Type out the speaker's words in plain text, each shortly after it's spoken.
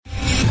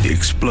The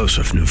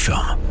explosive new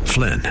film,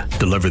 Flynn,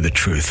 deliver the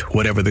truth,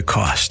 whatever the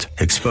cost,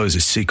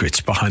 exposes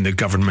secrets behind the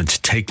government's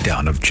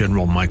takedown of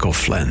General Michael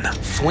Flynn.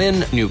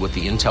 Flynn knew what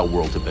the intel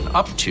world had been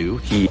up to.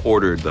 He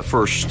ordered the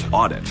first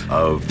audit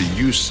of the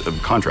use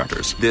of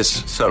contractors.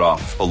 This set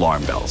off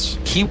alarm bells.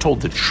 He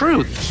told the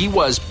truth. He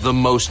was the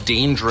most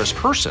dangerous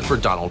person for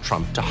Donald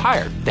Trump to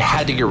hire. They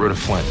had to get rid of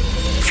Flynn.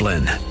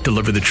 Flynn,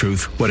 deliver the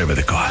truth, whatever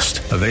the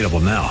cost. Available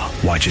now.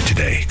 Watch it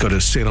today. Go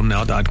to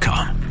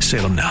salemnow.com.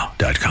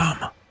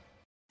 salemnow.com.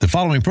 The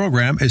following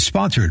program is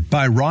sponsored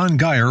by Ron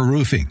Geyer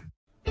Roofing.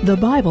 The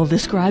Bible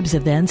describes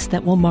events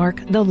that will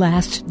mark the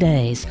last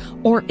days,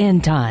 or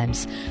end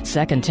times.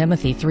 2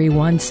 Timothy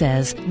 3:1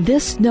 says,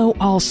 "This know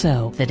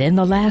also, that in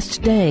the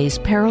last days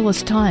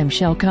perilous times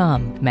shall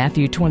come."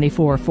 Matthew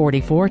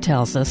 24:44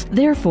 tells us,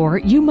 "Therefore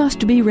you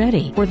must be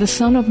ready, for the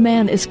Son of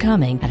Man is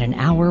coming at an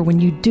hour when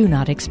you do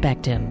not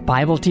expect him."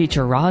 Bible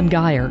teacher Ron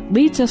Geyer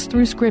leads us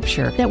through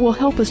Scripture that will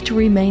help us to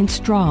remain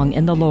strong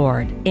in the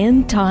Lord.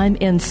 End Time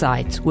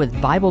Insights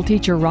with Bible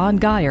teacher Ron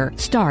Geyer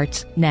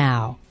starts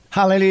now.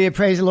 Hallelujah.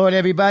 Praise the Lord,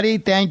 everybody.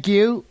 Thank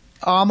you.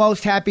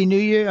 Almost Happy New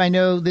Year. I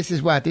know this is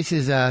what? This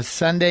is a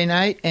Sunday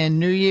night, and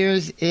New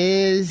Year's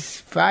is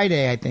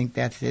Friday. I think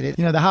that's it.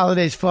 You know, the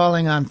holidays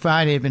falling on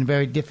Friday have been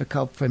very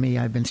difficult for me.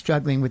 I've been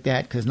struggling with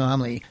that because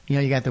normally,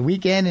 you got the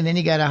weekend and then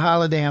you got a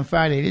holiday on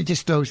Friday. It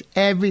just throws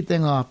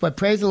everything off. But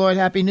praise the Lord.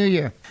 Happy New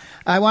Year.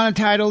 I want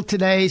to title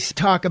today's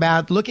talk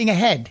about looking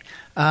ahead.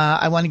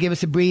 I want to give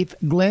us a brief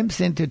glimpse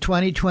into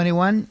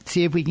 2021,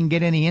 see if we can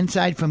get any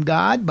insight from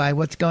God by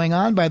what's going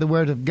on, by the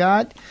Word of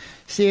God,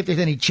 see if there's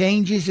any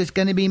changes that's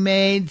going to be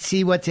made,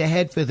 see what's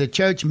ahead for the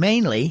church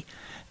mainly.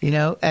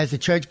 As the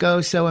church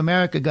goes, so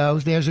America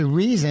goes. There's a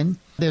reason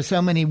there's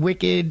so many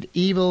wicked,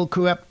 evil,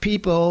 corrupt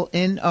people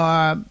in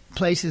our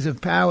places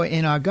of power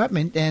in our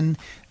government, and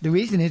the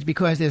reason is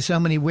because there's so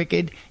many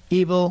wicked,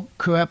 evil,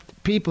 corrupt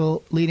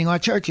people leading our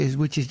churches,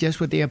 which is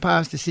just what the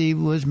apostasy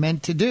was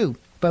meant to do.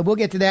 But we'll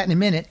get to that in a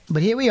minute.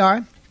 But here we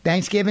are.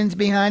 Thanksgiving's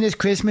behind us,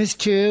 Christmas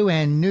too,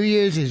 and New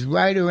Year's is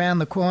right around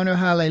the corner.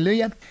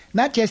 Hallelujah.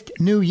 Not just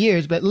New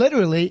Year's, but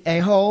literally a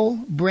whole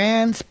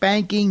brand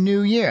spanking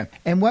new year.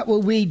 And what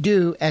will we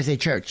do as a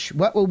church?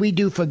 What will we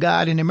do for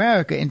God in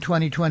America in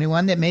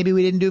 2021 that maybe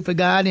we didn't do for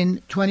God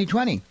in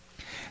 2020?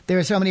 There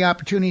are so many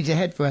opportunities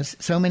ahead for us,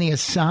 so many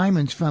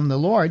assignments from the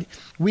Lord.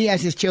 We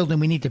as His children,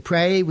 we need to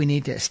pray, we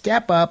need to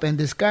step up and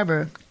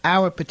discover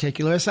our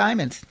particular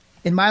assignments.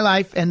 In my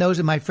life, and those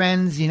of my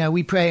friends,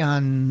 we pray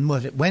on,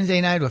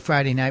 Wednesday night or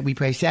Friday night. We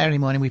pray Saturday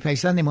morning. We pray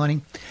Sunday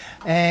morning.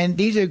 And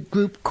these are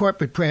group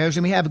corporate prayers,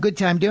 and we have a good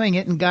time doing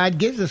it, and God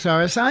gives us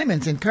our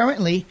assignments. And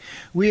currently,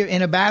 we are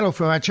in a battle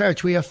for our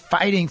church. We are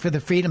fighting for the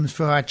freedoms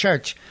for our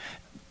church.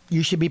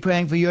 You should be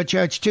praying for your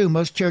church, too.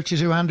 Most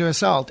churches are under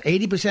assault.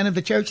 80% of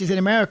the churches in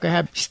America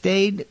have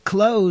stayed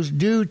closed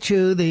due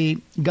to the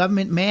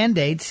government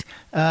mandates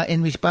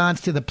in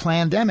response to the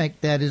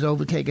pandemic that has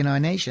overtaken our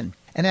nation.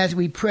 And as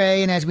we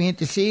pray and as we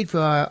intercede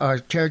for our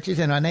churches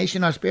and our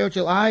nation, our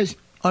spiritual eyes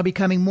are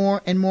becoming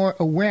more and more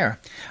aware.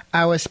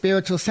 Our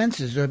spiritual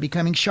senses are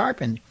becoming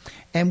sharpened.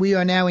 And we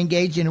are now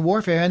engaged in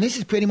warfare. And this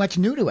is pretty much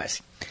new to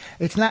us.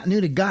 It's not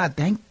new to God,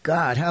 thank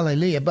God,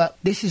 hallelujah. But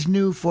this is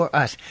new for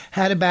us.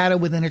 How to battle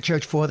within a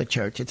church for the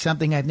church. It's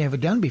something I've never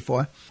done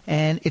before.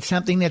 And it's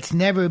something that's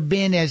never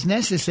been as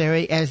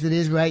necessary as it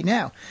is right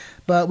now.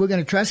 But we're going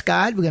to trust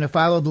God. We're going to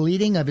follow the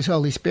leading of His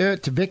Holy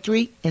Spirit to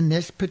victory in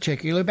this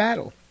particular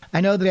battle. I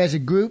know that as a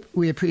group,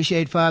 we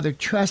appreciate Father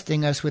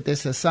trusting us with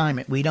this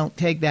assignment. We don't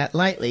take that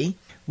lightly.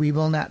 We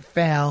will not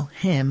fail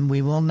Him.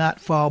 We will not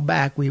fall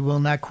back. We will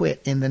not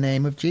quit in the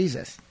name of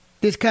Jesus.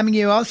 This coming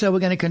year also, we're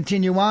going to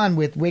continue on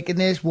with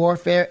wickedness,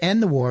 warfare,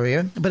 and the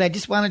warrior. But I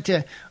just wanted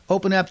to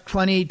open up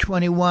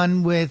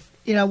 2021 with,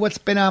 what's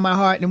been on my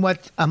heart and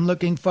what I'm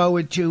looking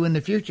forward to in the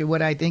future,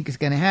 what I think is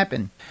going to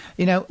happen.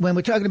 When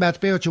we're talking about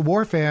spiritual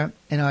warfare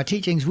in our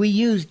teachings, we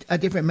used a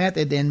different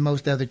method than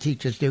most other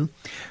teachers do.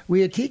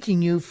 We are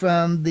teaching you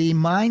from the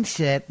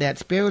mindset that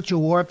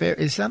spiritual warfare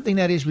is something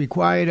that is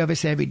required of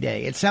us every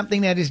day. It's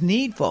something that is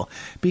needful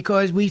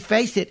because we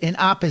face it in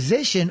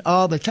opposition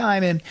all the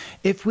time. And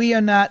if we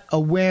are not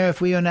aware, if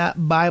we are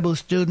not Bible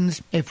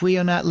students, if we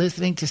are not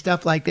listening to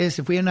stuff like this,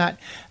 if we are not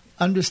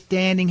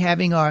understanding,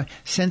 having our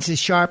senses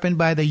sharpened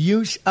by the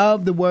use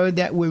of the word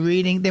that we're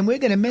reading, then we're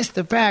going to miss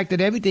the fact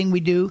that everything we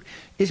do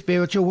is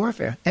spiritual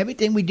warfare.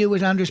 Everything we do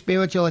is under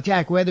spiritual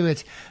attack, whether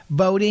it's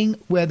voting,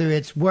 whether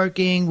it's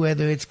working,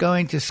 whether it's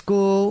going to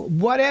school,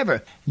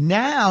 whatever.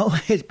 Now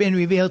it's been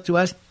revealed to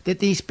us that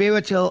these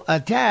spiritual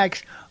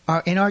attacks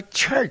are in our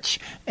church,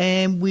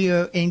 and we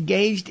are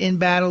engaged in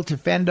battle to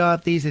fend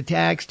off these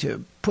attacks,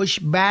 to push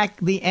back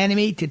the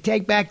enemy, to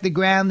take back the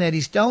ground that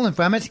he's stolen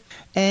from us.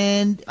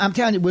 And I'm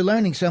telling you, we're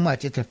learning so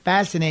much. It's a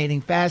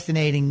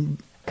fascinating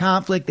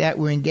conflict that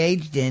we're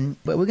engaged in,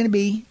 but we're going to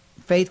be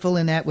faithful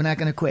in that. We're not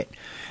going to quit.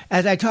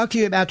 As I talk to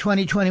you about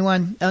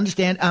 2021,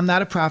 understand I'm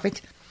not a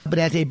prophet, but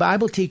as a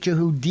Bible teacher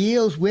who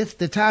deals with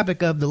the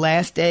topic of the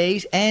last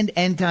days and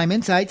end time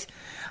insights,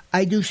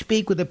 I do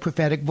speak with a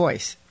prophetic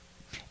voice.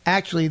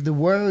 Actually, the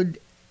word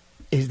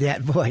is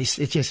that voice.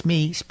 It's just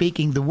me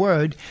speaking the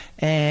word.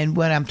 And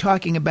when I'm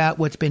talking about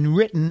what's been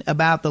written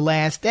about the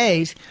last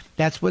days,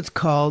 that's what's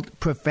called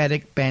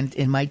prophetic bent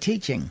in my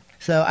teaching.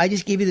 So I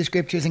just give you the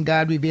scriptures and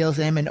God reveals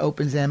them and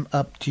opens them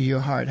up to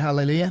your heart.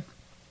 Hallelujah.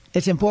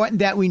 It's important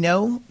that we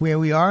know where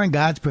we are in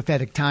God's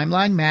prophetic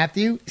timeline.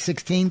 Matthew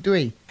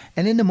 16:3.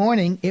 And in the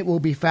morning it will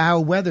be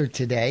foul weather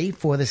today,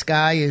 for the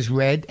sky is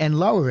red and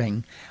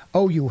lowering.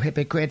 O you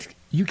hypocrites,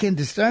 you can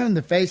discern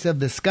the face of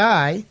the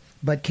sky,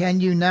 but can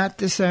you not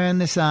discern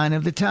the sign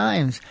of the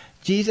times?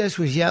 Jesus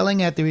was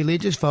yelling at the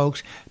religious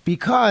folks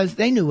because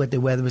they knew what the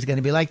weather was going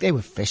to be like. They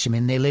were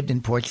fishermen. They lived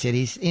in port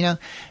cities,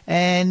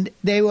 and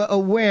they were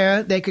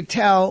aware, they could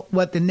tell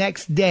what the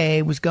next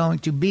day was going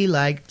to be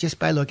like just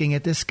by looking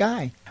at the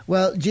sky.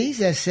 Well,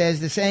 Jesus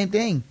says the same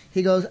thing.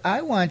 He goes,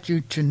 I want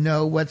you to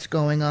know what's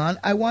going on.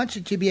 I want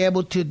you to be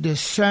able to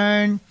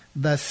discern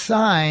the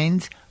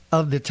signs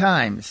of the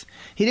times.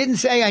 He didn't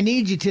say, I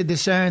need you to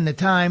discern the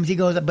times. He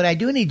goes, but I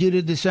do need you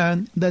to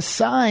discern the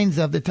signs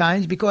of the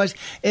times, because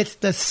it's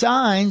the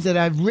signs that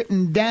I've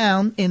written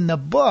down in the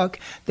book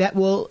that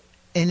will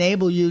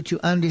enable you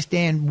to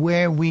understand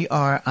where we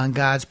are on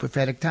God's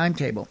prophetic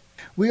timetable.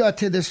 We are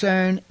to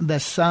discern the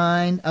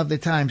sign of the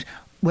times.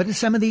 What are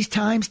some of these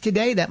times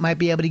today that might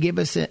be able to give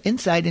us an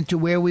insight into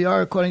where we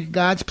are according to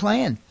God's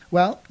plan?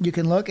 Well, you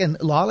can look,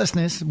 and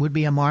lawlessness would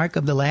be a mark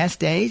of the last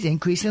days,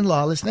 increase in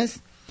lawlessness.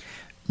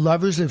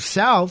 Lovers of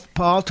self,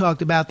 Paul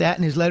talked about that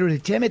in his letter to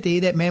Timothy,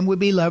 that men would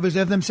be lovers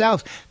of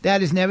themselves.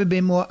 That has never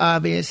been more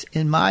obvious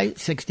in my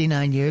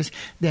 69 years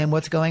than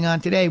what's going on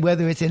today,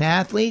 whether it's an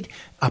athlete,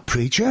 a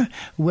preacher,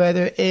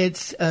 whether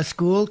it's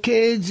school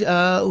kids,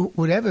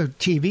 whatever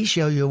TV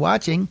show you're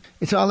watching.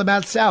 It's all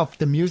about self.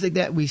 The music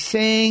that we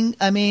sing,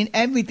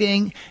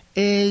 everything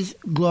is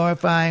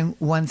glorifying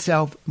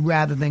oneself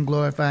rather than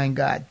glorifying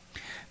God.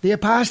 The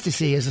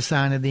apostasy is a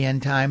sign of the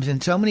end times,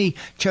 and so many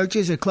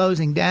churches are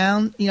closing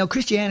down.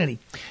 Christianity,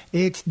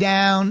 it's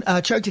down.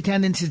 Church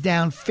attendance is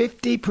down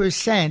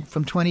 50%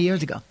 from 20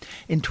 years ago.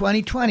 In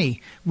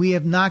 2020, we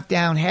have knocked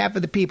down half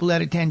of the people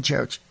that attend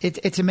church.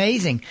 It's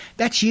amazing.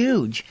 That's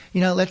huge.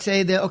 Let's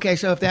say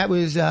so if that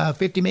was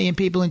 50 million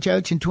people in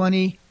church in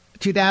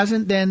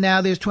 2000, then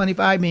now there's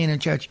 25 million in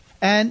church.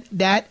 And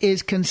that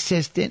is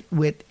consistent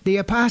with the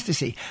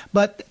apostasy.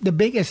 But the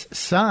biggest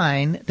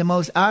sign, the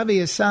most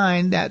obvious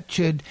sign that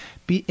should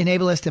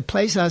enable us to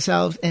place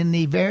ourselves in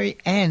the very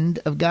end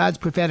of God's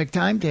prophetic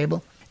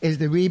timetable is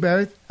the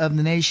rebirth of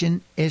the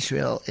nation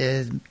Israel.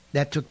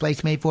 That took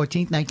place May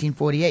 14th,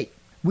 1948.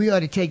 We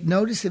are to take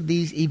notice of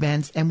these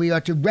events, and we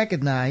are to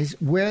recognize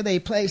where they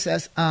place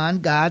us on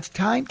God's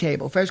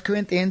timetable. 1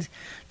 Corinthians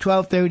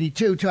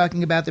 12:32,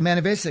 talking about the men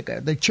of Issachar.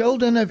 The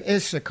children of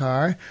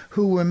Issachar,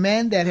 who were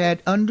men that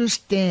had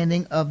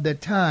understanding of the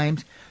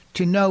times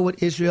to know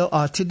what Israel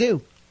ought to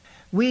do.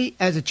 We,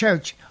 as a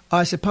church,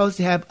 are supposed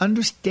to have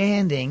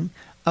understanding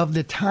of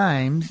the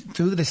times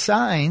through the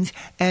signs,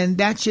 and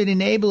that should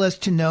enable us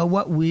to know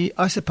what we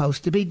are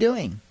supposed to be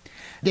doing.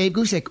 Dave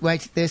Gusick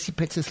writes this, he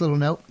puts this little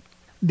note.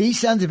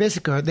 These sons of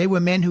Issachar, they were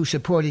men who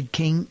supported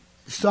King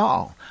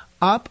Saul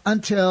up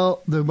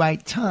until the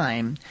right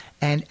time,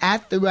 and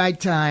at the right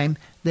time,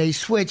 they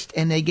switched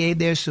and they gave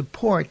their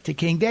support to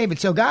King David.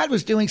 So God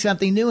was doing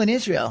something new in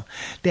Israel.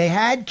 They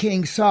had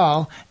King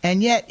Saul,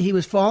 and yet he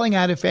was falling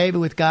out of favor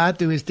with God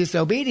through his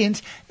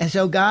disobedience. And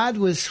so God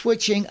was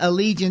switching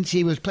allegiance.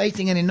 He was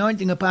placing an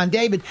anointing upon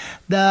David.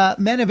 The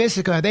men of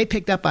Issachar, they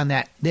picked up on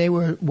that. They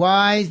were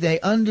wise. They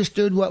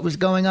understood what was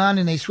going on,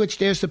 and they switched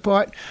their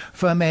support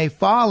from a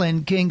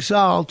fallen King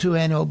Saul to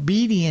an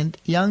obedient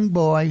young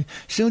boy,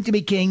 soon to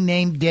be king,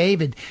 named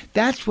David.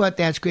 That's what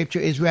that scripture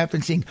is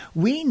referencing.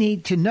 We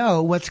need to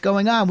know what's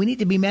going on. We need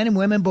to be men and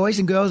women, boys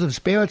and girls of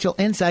spiritual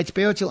insight,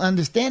 spiritual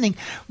understanding,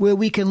 where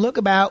we can look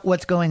about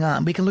what's going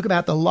on. We can look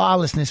about the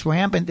lawlessness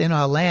rampant in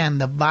our land,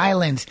 the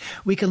violence.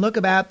 We can look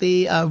about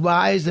the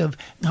rise of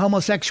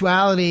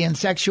homosexuality and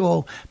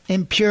sexual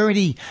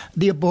impurity,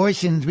 the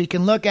abortions. We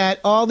can look at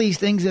all these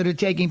things that are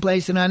taking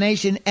place in our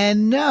nation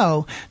and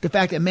know the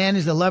fact that man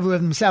is the lover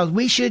of themselves.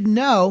 We should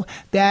know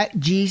that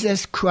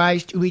Jesus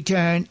Christ's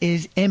return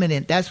is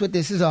imminent. That's what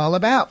this is all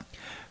about.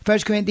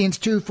 1 Corinthians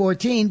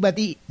 2:14, but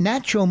the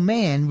natural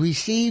man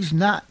receives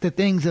not the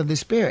things of the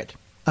Spirit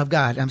of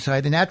God.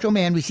 The natural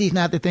man receives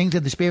not the things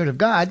of the Spirit of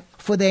God,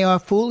 for they are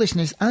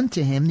foolishness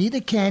unto him,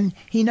 neither can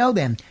he know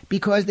them,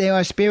 because they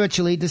are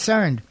spiritually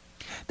discerned.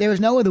 There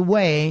is no other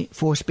way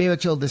for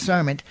spiritual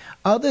discernment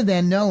other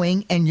than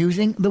knowing and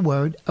using the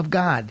Word of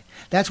God.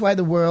 That's why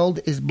the world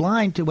is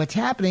blind to what's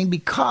happening,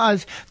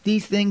 because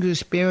these things are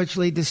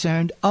spiritually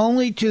discerned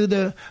only to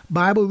the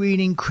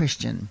Bible-reading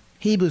Christian.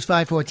 Hebrews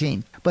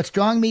 5:14. But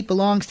strong meat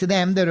belongs to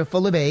them that are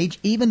full of age,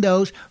 even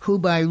those who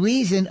by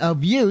reason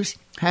of use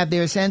have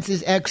their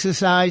senses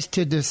exercised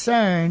to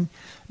discern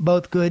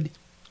both good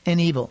and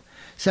evil.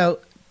 So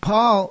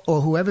Paul, or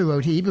whoever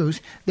wrote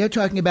Hebrews, they're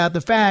talking about the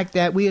fact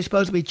that we are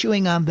supposed to be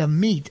chewing on the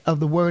meat of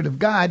the Word of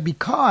God,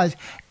 because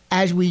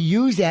as we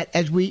use that,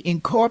 as we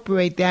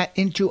incorporate that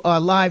into our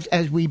lives,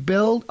 as we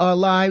build our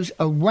lives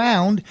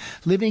around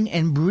living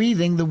and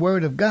breathing the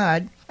Word of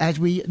God, as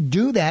we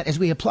do that, as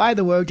we apply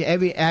the word to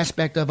every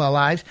aspect of our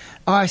lives,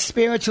 our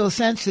spiritual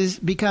senses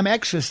become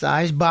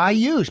exercised by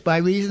use, by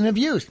reason of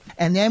use.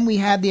 And then we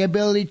have the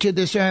ability to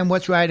discern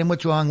what's right and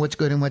what's wrong, what's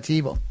good and what's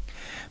evil.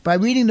 By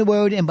reading the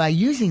word and by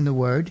using the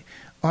word,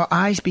 our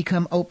eyes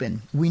become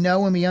open. We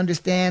know and we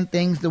understand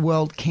things the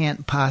world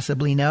can't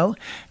possibly know.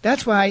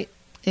 That's why,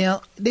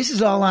 this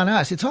is all on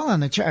us. It's all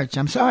on the church.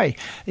 I'm sorry.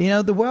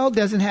 The world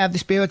doesn't have the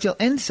spiritual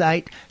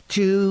insight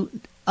to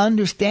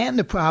understand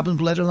the problems,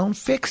 let alone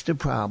fix the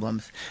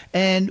problems.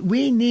 And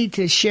we need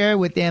to share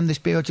with them the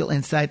spiritual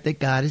insight that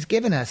God has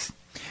given us.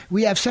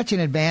 We have such an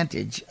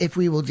advantage if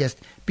we will just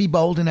be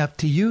bold enough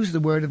to use the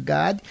Word of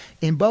God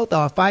in both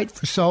our fight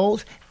for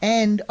souls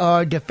and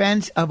our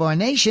defense of our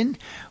nation.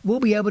 We'll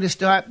be able to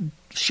start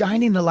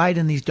shining the light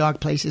in these dark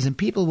places, and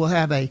people will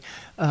have a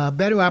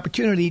better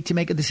opportunity to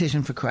make a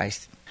decision for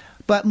Christ.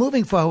 But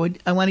moving forward,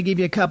 I want to give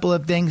you a couple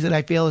of things that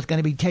I feel is going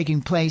to be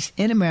taking place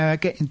in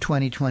America in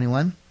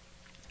 2021.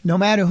 No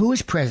matter who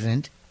is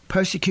president,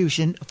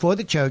 persecution for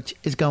the church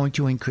is going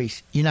to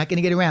increase. You're not going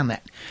to get around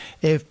that.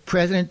 If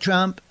President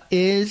Trump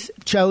is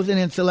chosen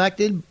and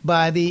selected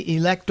by the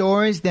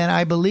electors, then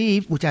I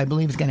believe, which I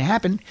believe is going to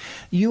happen,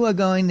 you are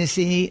going to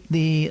see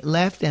the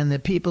left and the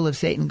people of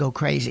Satan go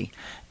crazy.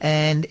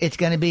 And it's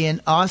going to be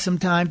an awesome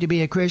time to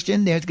be a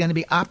Christian. There's going to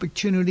be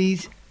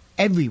opportunities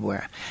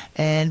everywhere.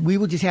 And we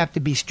will just have to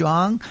be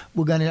strong.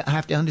 We're going to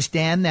have to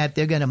understand that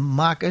they're going to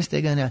mock us.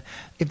 They're going to,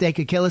 if they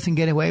could kill us and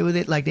get away with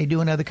it like they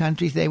do in other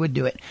countries, they would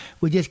do it.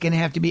 We're just going to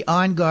have to be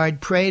on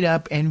guard, prayed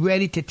up, and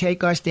ready to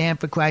take our stand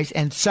for Christ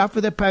and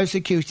suffer the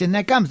persecution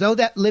that comes. Those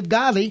that live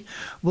godly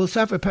will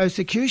suffer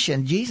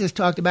persecution. Jesus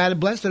talked about it.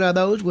 Blessed are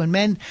those when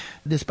men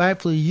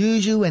despitefully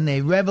use you, when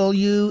they revel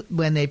you,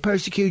 when they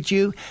persecute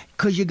you,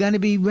 because you're going to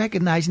be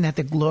recognizing that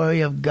the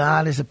glory of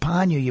God is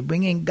upon you. You're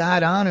bringing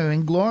God honor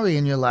and glory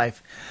in your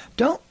life.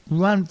 Don't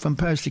run from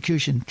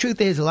persecution.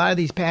 Truth is, a lot of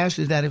these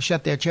pastors that have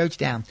shut their church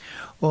down,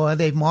 or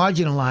they've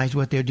marginalized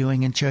what they're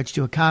doing in church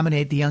to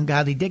accommodate the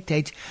ungodly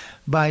dictates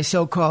by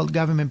so-called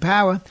government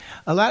power,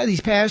 a lot of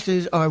these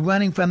pastors are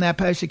running from that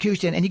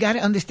persecution. And you got to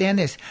understand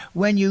this.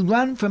 When you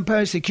run from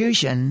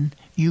persecution,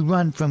 you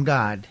run from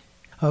God.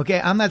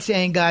 Okay, I'm not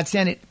saying God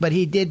sent it, but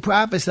he did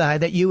prophesy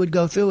that you would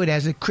go through it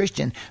as a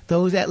Christian.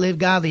 Those that live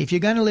godly. If you're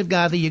going to live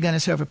godly, you're going to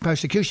suffer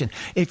persecution.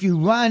 If you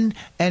run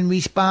and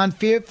respond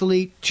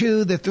fearfully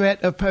to the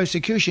threat of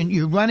persecution,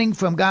 you're running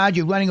from God,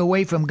 you're running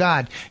away from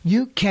God.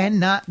 You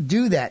cannot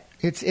do that.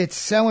 It's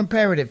so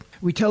imperative.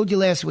 We told you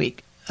last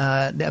week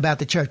about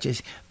the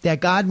churches that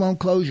God won't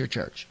close your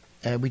church.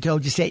 We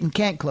told you Satan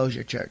can't close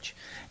your church.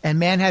 And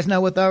man has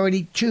no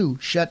authority to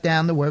shut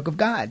down the work of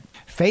God.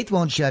 Faith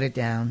won't shut it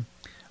down.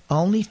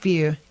 Only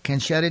fear can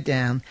shut it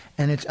down,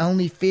 and it's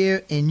only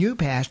fear in you,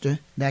 Pastor,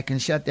 that can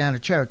shut down a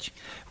church.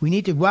 We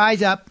need to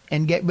rise up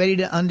and get ready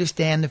to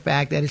understand the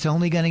fact that it's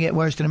only going to get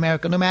worse in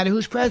America, no matter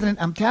who's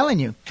president. I'm telling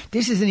you,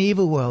 this is an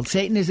evil world.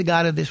 Satan is the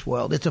god of this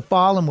world. It's a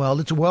fallen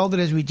world. It's a world that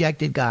has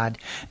rejected God,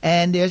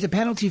 and there's a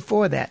penalty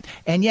for that.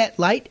 And yet,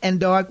 light and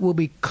dark will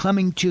be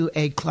coming to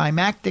a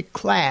climactic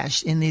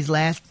clash in these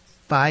last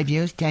 5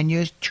 years, 10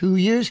 years, 2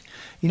 years.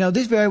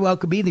 This very well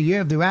could be the year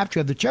of the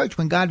rapture of the church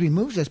when God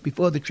removes us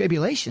before the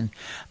tribulation.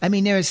 I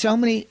mean, there are so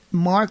many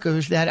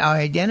markers that are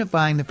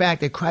identifying the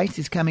fact that Christ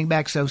is coming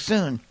back so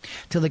soon.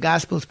 Till the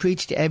gospel is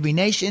preached to every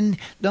nation.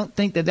 Don't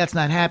think that that's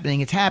not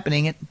happening. It's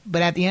happening.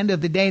 But at the end of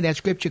the day, that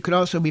scripture could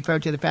also refer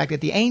to the fact that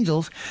the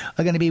angels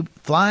are going to be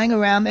flying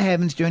around the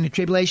heavens during the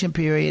tribulation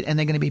period, and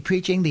they're going to be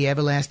preaching the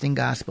everlasting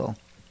gospel.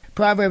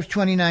 Proverbs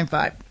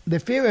 29:5. The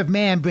fear of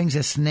man brings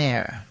a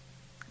snare,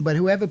 but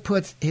whoever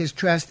puts his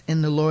trust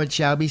in the Lord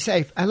shall be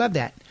safe. I love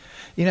that.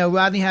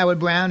 Rodney Howard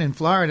Brown in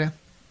Florida,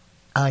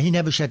 he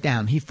never shut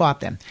down. He fought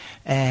them.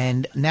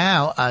 And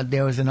now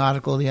there was an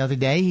article the other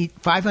day.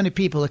 500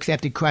 people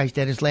accepted Christ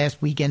at his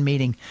last weekend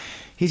meeting.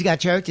 He's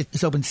got church.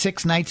 It's open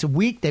 6 nights a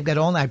week. They've got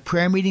all-night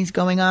prayer meetings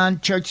going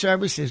on. Church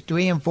services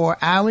 3 and 4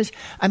 hours.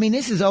 I mean,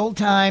 this is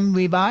old-time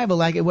revival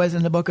like it was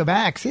in the book of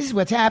Acts. This is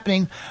what's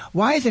happening.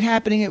 Why is it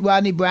happening at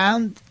Rodney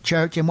Brown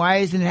Church, and why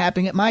isn't it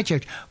happening at my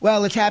church?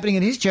 Well, it's happening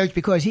at his church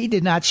because he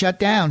did not shut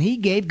down. He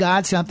gave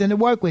God something to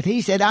work with.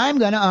 He said, I'm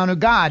going to honor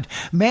God.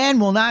 Man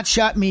will not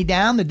shut me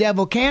down. The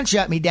devil can't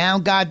shut me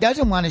down. God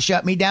doesn't want to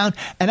shut me down.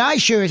 And I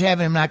sure as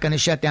heaven am not going to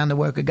shut down the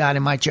work of God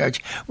in my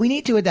church. We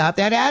need to adopt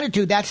that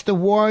attitude. That's the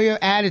warrior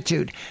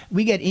attitude.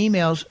 We get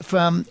emails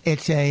from,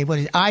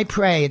 I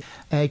Pray,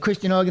 a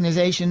Christian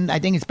organization. I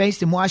think it's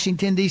based in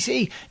Washington,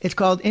 D.C. It's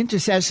called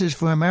Intercessors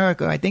for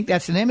America. I think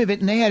that's the name of it.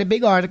 And they had a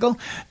big article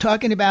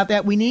talking about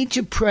that. We need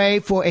to pray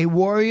for a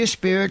warrior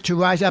spirit to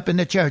rise up in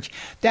the church.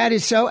 That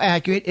is so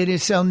accurate. It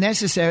is so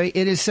necessary.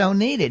 It is so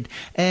needed.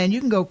 And you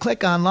can go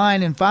click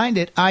online and find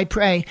it, I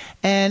Pray.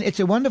 And it's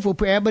a wonderful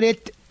prayer, but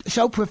it's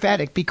so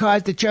prophetic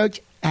because the church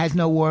has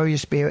no warrior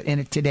spirit in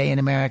it today in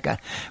America.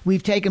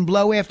 We've taken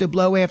blow after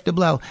blow after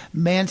blow.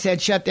 Man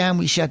said shut down,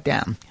 we shut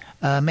down.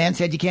 Man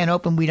said you can't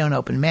open, we don't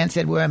open. Man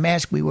said wear a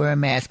mask, we wear a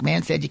mask.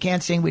 Man said you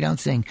can't sing, we don't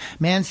sing.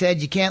 Man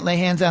said you can't lay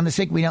hands on the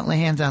sick, we don't lay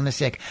hands on the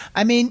sick.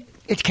 I mean,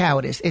 It's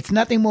cowardice. It's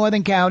nothing more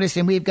than cowardice,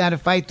 and we've got to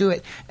fight through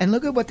it. And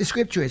look at what the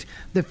scripture is.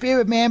 The fear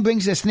of man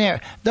brings a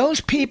snare.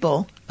 Those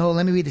people,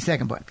 let me read the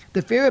second part.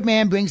 The fear of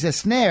man brings a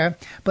snare,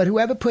 but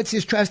whoever puts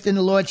his trust in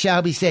the Lord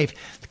shall be safe.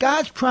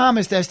 God's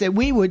promised us that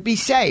we would be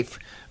safe.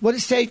 What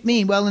does safe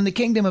mean? Well, in the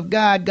kingdom of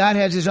God, God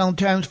has his own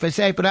terms for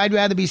safe, but I'd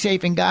rather be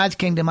safe in God's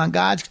kingdom on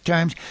God's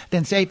terms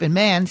than safe in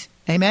man's.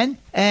 Amen?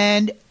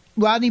 And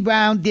Rodney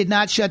Brown did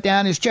not shut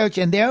down his church,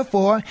 and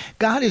therefore,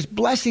 God is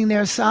blessing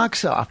their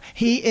socks off.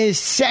 He is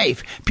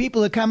safe.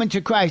 People are coming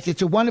to Christ.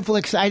 It's a wonderful,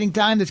 exciting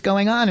time that's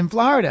going on in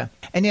Florida.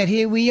 And yet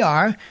here we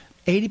are.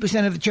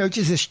 80% of the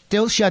churches are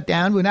still shut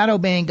down. We're not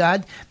obeying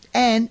God.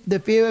 And the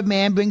fear of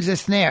man brings a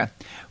snare.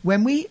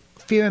 When we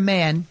fear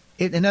man,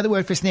 another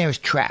word for snare is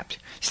trapped.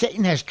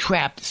 Satan has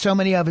trapped so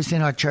many of us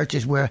in our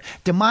churches where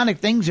demonic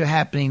things are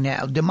happening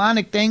now.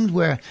 Demonic things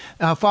where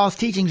false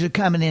teachings are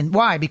coming in.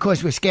 Why?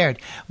 Because we're scared.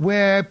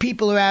 Where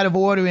people are out of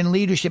order in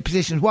leadership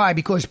positions. Why?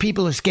 Because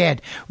people are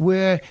scared.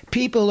 Where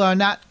people are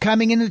not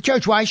coming into the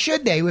church. Why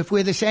should they? If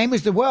we're the same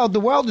as the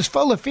world is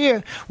full of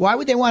fear. Why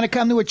would they want to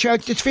come to a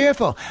church that's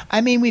fearful?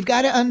 I mean, we've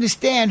got to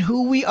understand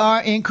who we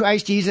are in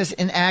Christ Jesus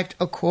and act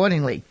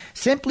accordingly.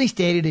 Simply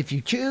stated, if you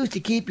choose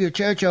to keep your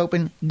church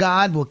open,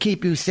 God will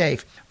keep you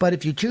safe. But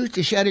if you choose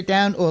to shut it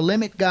down or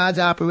limit God's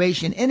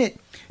operation in it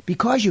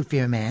because you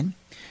fear man,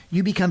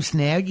 you become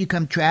snared, you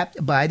become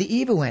trapped by the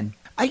evil one.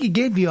 I could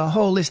give you a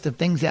whole list of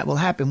things that will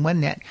happen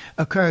when that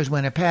occurs,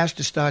 when a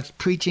pastor starts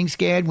preaching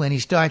scared, when he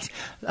starts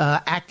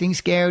acting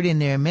scared in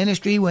their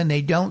ministry, when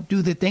they don't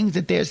do the things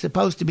that they're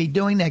supposed to be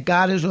doing that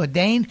God has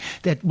ordained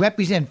that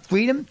represent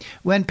freedom.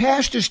 When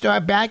pastors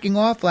start backing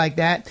off like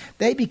that,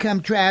 they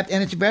become trapped,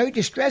 and it's very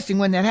distressing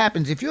when that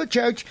happens. If your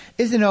church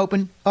isn't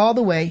open all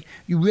the way,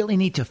 you really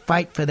need to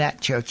fight for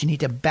that church. You need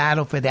to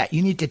battle for that.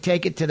 You need to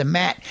take it to the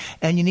mat,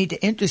 and you need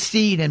to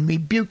intercede and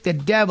rebuke the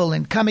devil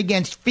and come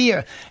against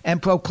fear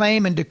and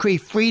proclaim and decree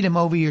freedom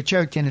over your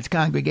church and its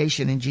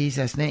congregation in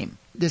Jesus' name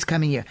this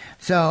coming year.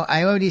 So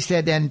I already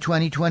said that in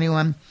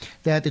 2021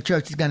 that the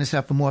church is going to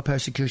suffer more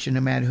persecution no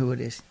matter who it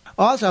is.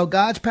 Also,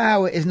 God's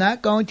power is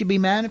not going to be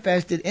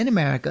manifested in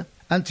America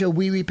until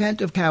we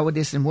repent of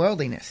cowardice and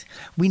worldliness.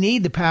 We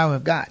need the power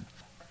of God.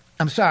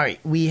 I'm sorry,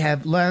 we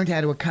have learned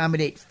how to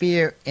accommodate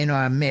fear in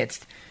our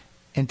midst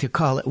and to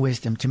call it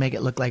wisdom, to make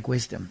it look like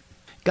wisdom.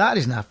 God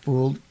is not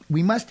fooled.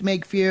 We must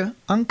make fear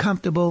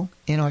uncomfortable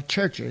in our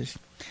churches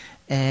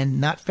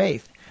and not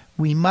faith.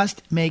 We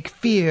must make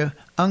fear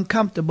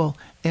uncomfortable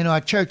in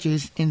our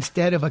churches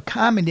instead of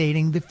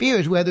accommodating the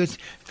fears, whether it's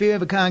fear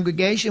of a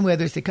congregation,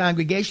 whether it's the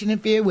congregation in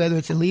fear, whether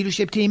it's a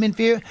leadership team in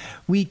fear.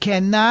 We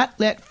cannot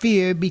let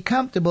fear be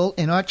comfortable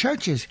in our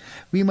churches.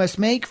 We must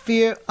make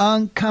fear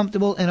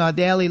uncomfortable in our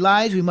daily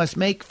lives. We must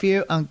make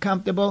fear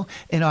uncomfortable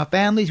in our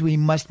families. We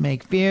must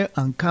make fear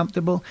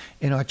uncomfortable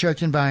in our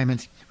church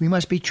environments. We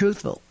must be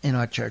truthful in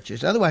our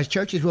churches. Otherwise,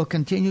 churches will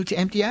continue to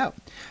empty out.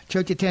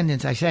 Church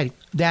attendance, I said,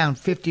 down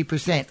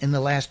 50% in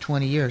the last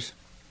 20 years.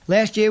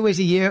 Last year was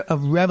a year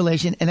of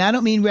revelation, and I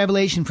don't mean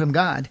revelation from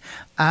God.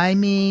 I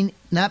mean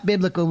not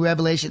biblical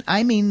revelation.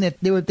 I mean that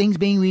there were things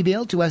being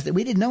revealed to us that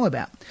we didn't know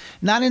about.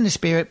 Not in the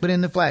spirit, but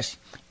in the flesh.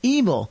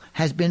 Evil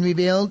has been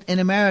revealed in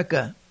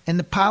America, in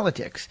the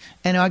politics,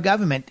 and our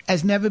government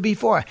as never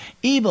before.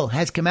 Evil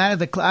has come out of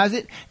the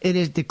closet. It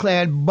is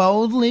declared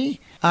boldly,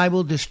 I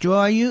will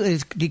destroy you. It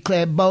is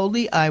declared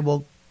boldly, I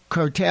will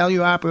curtail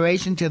your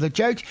operation to the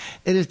church.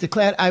 It is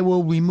declared, I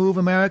will remove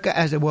America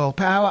as a world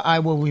power. I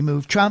will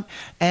remove Trump.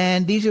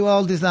 And these are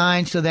all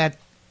designed so that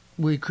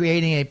we're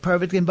creating a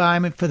perfect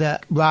environment for the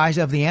rise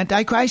of the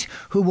Antichrist,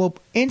 who will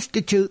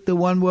institute the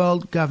one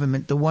world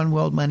government, the one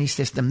world money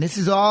system. This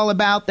is all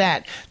about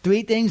that.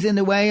 3 things in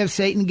the way of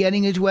Satan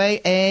getting his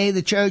way. A,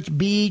 the church.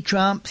 B,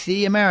 Trump.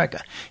 C,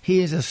 America.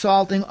 He is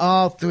assaulting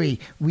all 3.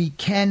 We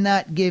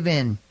cannot give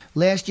in.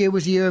 Last year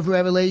was a year of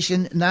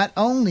revelation, not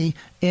only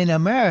in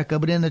America,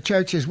 but in the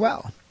church as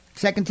well.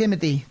 2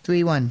 Timothy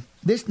 3:1.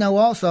 This know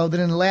also that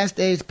in the last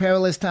days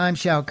perilous times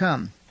shall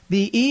come.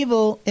 The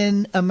evil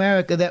in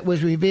America that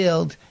was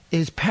revealed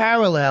is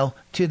parallel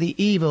to the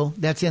evil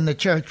that's in the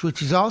church,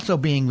 which is also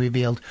being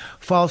revealed.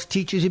 False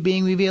teachers are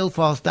being revealed.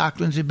 False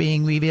doctrines are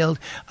being revealed.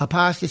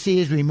 Apostasy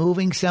is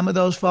removing some of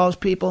those false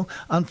people.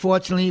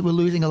 Unfortunately, we're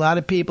losing a lot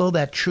of people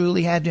that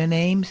truly had their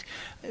names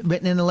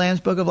written in the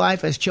Lamb's Book of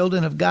Life as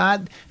children of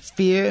God.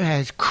 Fear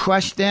has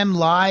crushed them.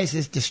 Lies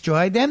has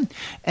destroyed them.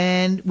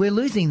 And we're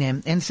losing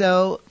them. And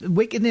so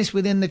wickedness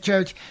within the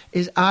church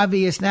is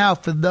obvious now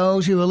for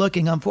those who are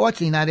looking.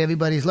 Unfortunately, not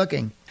everybody's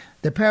looking.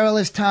 The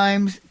perilous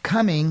times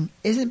coming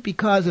isn't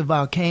because of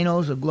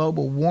volcanoes or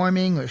global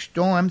warming or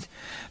storms.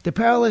 The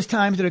perilous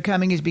times that are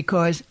coming is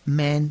because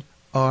men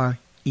are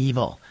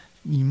evil.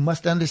 You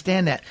must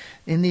understand that.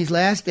 In these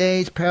last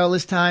days,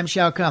 perilous times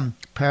shall come.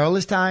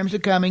 Perilous times are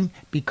coming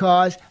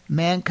because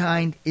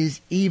mankind is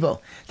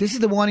evil. This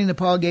is the warning that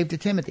Paul gave to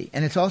Timothy,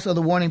 and it's also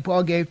the warning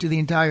Paul gave to the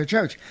entire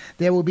church.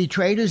 There will be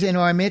traitors in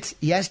our midst.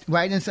 Yes,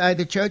 right inside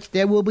the church,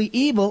 there will be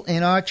evil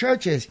in our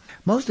churches.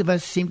 Most of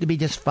us seem to be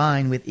just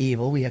fine with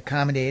evil. We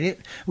accommodate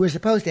it. We're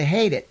supposed to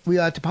hate it. We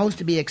are supposed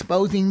to be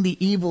exposing the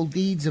evil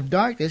deeds of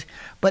darkness,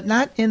 but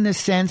not in the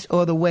sense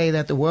or the way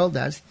that the world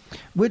does.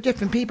 We're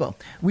different people.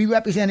 We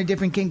represent a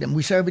different kingdom.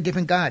 We serve a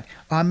different God.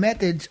 Our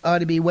methods are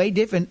to be way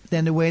different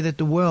than the way that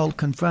the world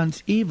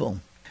confronts evil.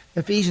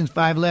 Ephesians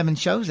 5:11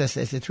 shows us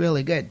this. It's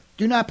really good.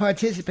 Do not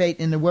participate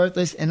in the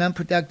worthless and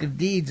unproductive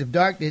deeds of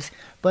darkness,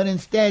 but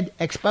instead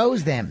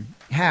expose them.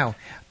 How?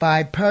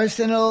 By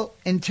personal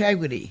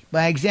integrity,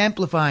 by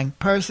exemplifying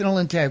personal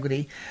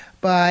integrity,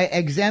 by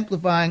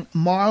exemplifying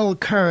moral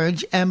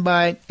courage, and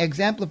by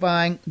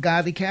exemplifying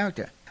godly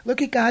character.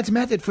 Look at God's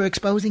method for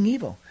exposing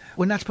evil.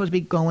 We're not supposed to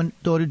be going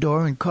door to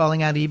door and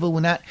calling out evil.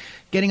 We're not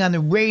getting on the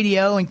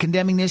radio and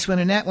condemning this one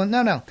and that one.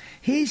 No.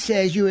 He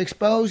says you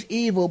expose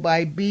evil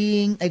by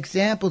being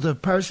examples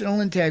of personal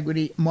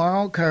integrity,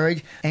 moral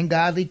courage, and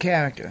godly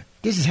character.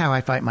 This is how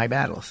I fight my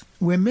battles.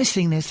 We're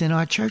missing this in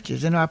our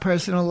churches, in our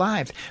personal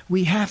lives.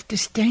 We have to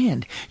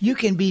stand. You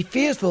can be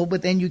fearful,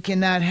 but then you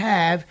cannot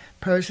have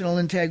personal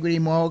integrity,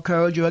 moral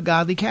courage, or a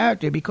godly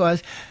character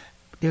because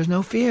there's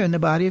no fear in the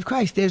body of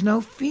Christ. There's no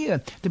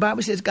fear. The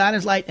Bible says God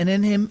is light, and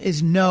in him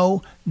is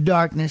no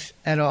darkness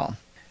at all.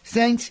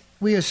 Saints,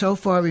 we are so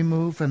far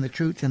removed from the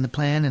truth and the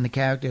plan and the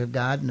character of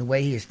God and the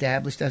way he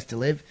established us to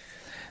live.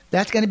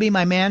 That's going to be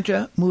my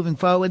mantra moving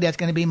forward. That's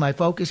going to be my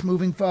focus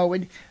moving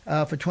forward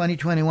for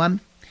 2021.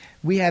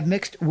 We have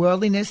mixed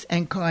worldliness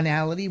and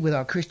carnality with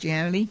our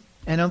Christianity.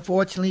 And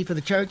unfortunately for the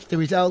church, the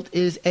result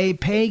is a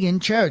pagan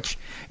church.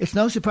 It's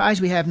no surprise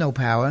we have no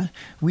power.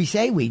 We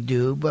say we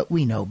do, but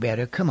we know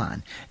better. Come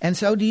on. And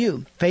so do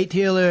you. Faith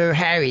healer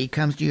Harry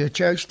comes to your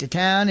church, to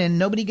town, and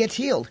nobody gets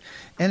healed.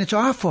 And it's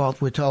our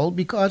fault, we're told,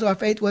 because our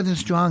faith wasn't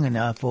strong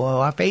enough or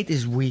our faith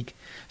is weak.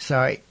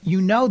 Sorry, you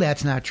know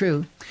that's not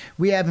true.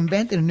 We have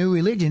invented a new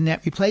religion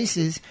that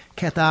replaces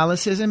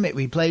Catholicism. It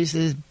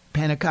replaces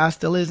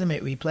Pentecostalism,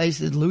 it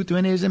replaces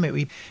Lutheranism,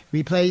 it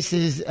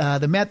replaces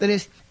the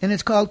Methodist, and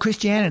it's called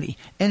Christianity.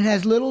 And it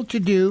has little to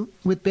do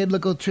with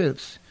biblical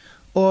truths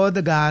or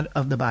the God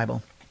of the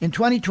Bible. In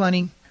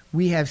 2020,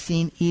 we have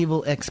seen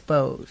evil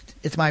exposed.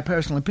 It's my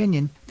personal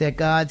opinion that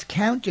God's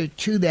counter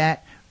to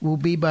that will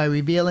be by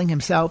revealing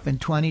himself in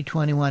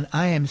 2021.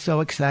 I am so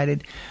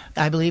excited.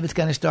 I believe it's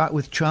going to start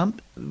with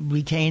Trump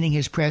retaining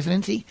his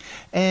presidency.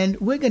 And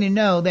we're going to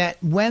know that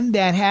when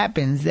that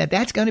happens,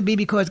 that's going to be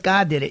because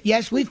God did it.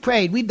 Yes, we've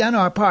prayed. We've done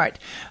our part.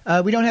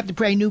 We don't have to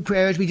pray new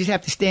prayers. We just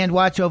have to stand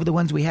watch over the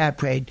ones we have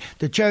prayed.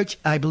 The church,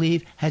 I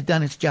believe, has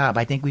done its job.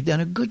 I think we've done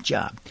a good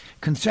job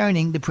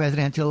concerning the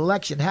presidential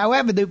election.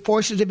 However, the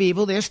forces of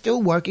evil, they're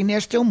still working.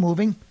 They're still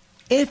moving.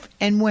 If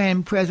and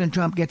when President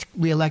Trump gets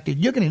reelected,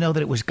 you're going to know that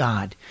it was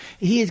God.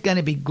 He is going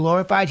to be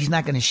glorified. He's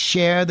not going to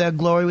share the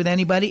glory with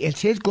anybody.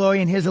 It's his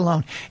glory and his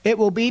alone. It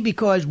will be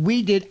because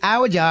we did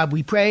our job.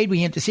 We prayed,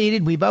 we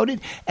interceded, we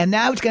voted, and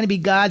now it's going to be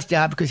God's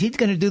job because he's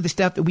going to do the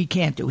stuff that we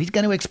can't do. He's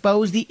going to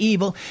expose the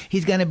evil.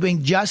 He's going to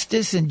bring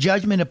justice and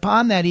judgment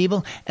upon that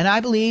evil, and I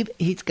believe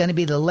he's going to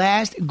be the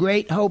last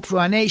great hope for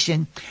our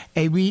nation,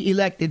 a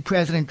reelected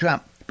President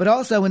Trump. But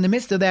also, in the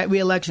midst of that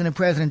re-election of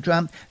President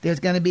Trump,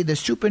 there's going to be the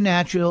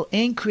supernatural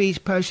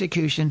increased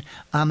persecution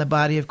on the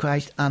body of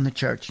Christ, on the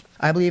church.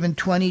 I believe in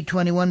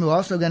 2021, we're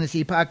also going to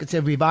see pockets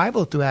of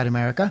revival throughout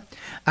America.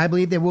 I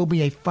believe there will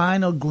be a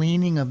final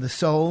gleaning of the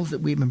souls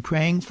that we've been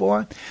praying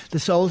for, the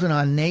souls in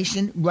our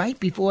nation, right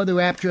before the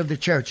rapture of the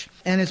church.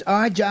 And it's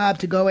our job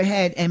to go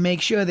ahead and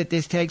make sure that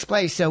this takes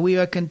place. So we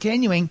are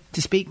continuing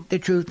to speak the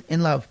truth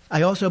in love.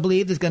 I also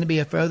believe there's going to be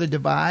a further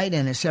divide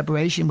and a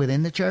separation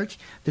within the church.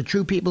 The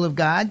true people of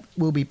God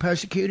will be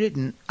persecuted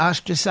and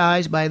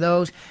ostracized by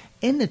those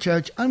in the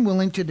church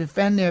unwilling to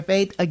defend their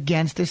faith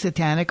against the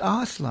satanic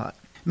onslaught.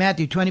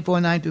 Matthew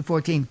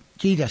 24:9-14.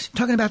 Jesus,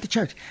 talking about the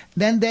church.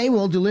 Then they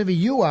will deliver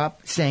you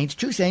up, saints,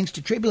 true saints,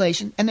 to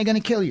tribulation, and they're going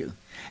to kill you.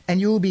 And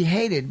you will be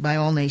hated by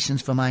all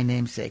nations for my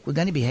name's sake. We're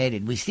going to be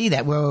hated. We see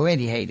that. We're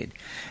already hated.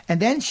 And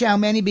then shall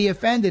many be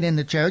offended in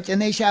the church,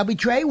 and they shall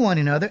betray one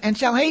another, and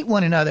shall hate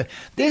one another.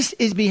 This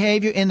is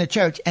behavior in the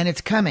church, and it's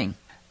coming.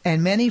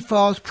 And many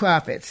false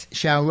prophets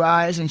shall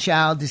rise and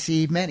shall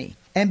deceive many.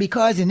 And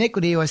because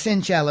iniquity or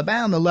sin shall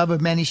abound, the love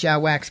of many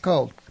shall wax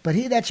cold. But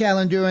he that shall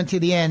endure unto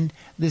the end,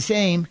 the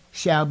same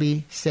shall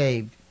be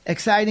saved.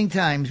 Exciting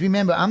times.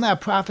 Remember, I'm not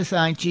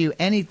prophesying to you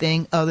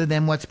anything other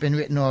than what's been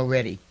written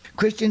already.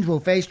 Christians will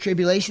face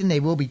tribulation.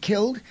 They will be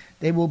killed.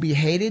 They will be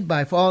hated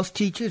by false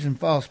teachers and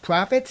false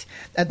prophets.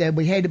 They'll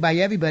be hated by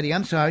everybody.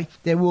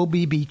 There will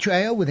be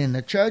betrayal within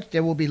the church.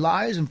 There will be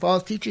liars and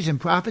false teachers and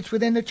prophets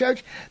within the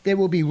church. There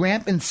will be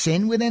rampant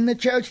sin within the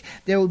church.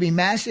 There will be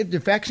massive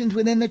defections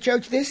within the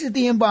church. This is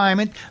the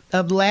environment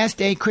of the last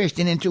day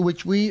Christian into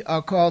which we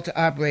are called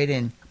to operate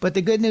in. But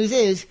the good news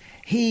is,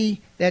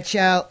 he that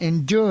shall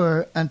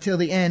endure until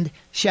the end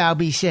shall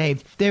be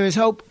saved. There is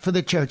hope for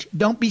the church.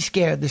 Don't be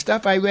scared. The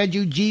stuff I read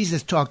you,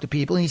 Jesus talked to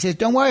people, and he says,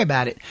 don't worry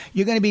about it.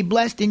 You're going to be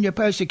blessed in your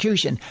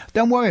persecution.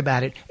 Don't worry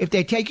about it. If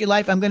they take your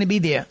life, I'm going to be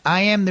there.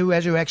 I am the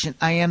resurrection.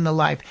 I am the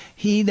life.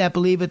 He that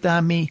believeth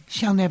on me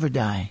shall never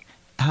die.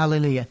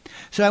 Hallelujah.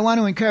 So I want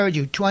to encourage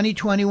you,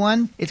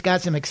 2021, it's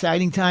got some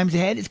exciting times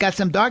ahead. It's got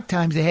some dark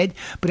times ahead.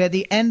 But at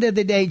the end of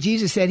the day,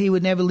 Jesus said he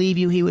would never leave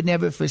you. He would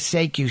never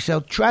forsake you.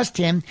 So trust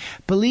him.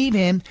 Believe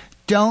him.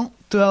 Don't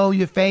throw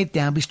your faith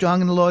down. Be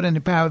strong in the Lord and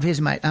the power of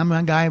his might. I'm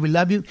Ron Geyer. We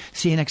love you.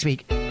 See you next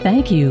week.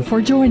 Thank you for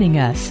joining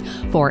us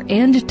for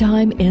End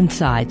Time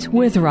Insights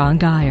with Ron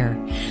Geyer.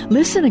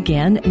 Listen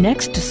again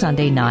next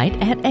Sunday night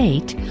at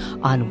 8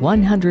 on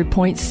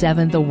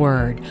 100.7 The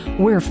Word,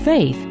 where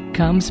faith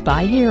comes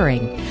by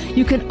hearing.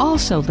 You can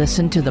also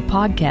listen to the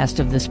podcast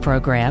of this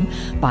program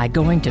by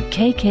going to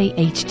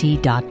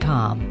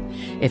kkht.com.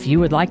 If you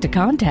would like to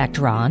contact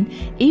Ron,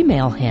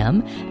 email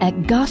him at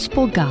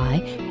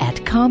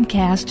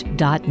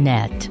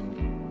gospelguy@comcast.net.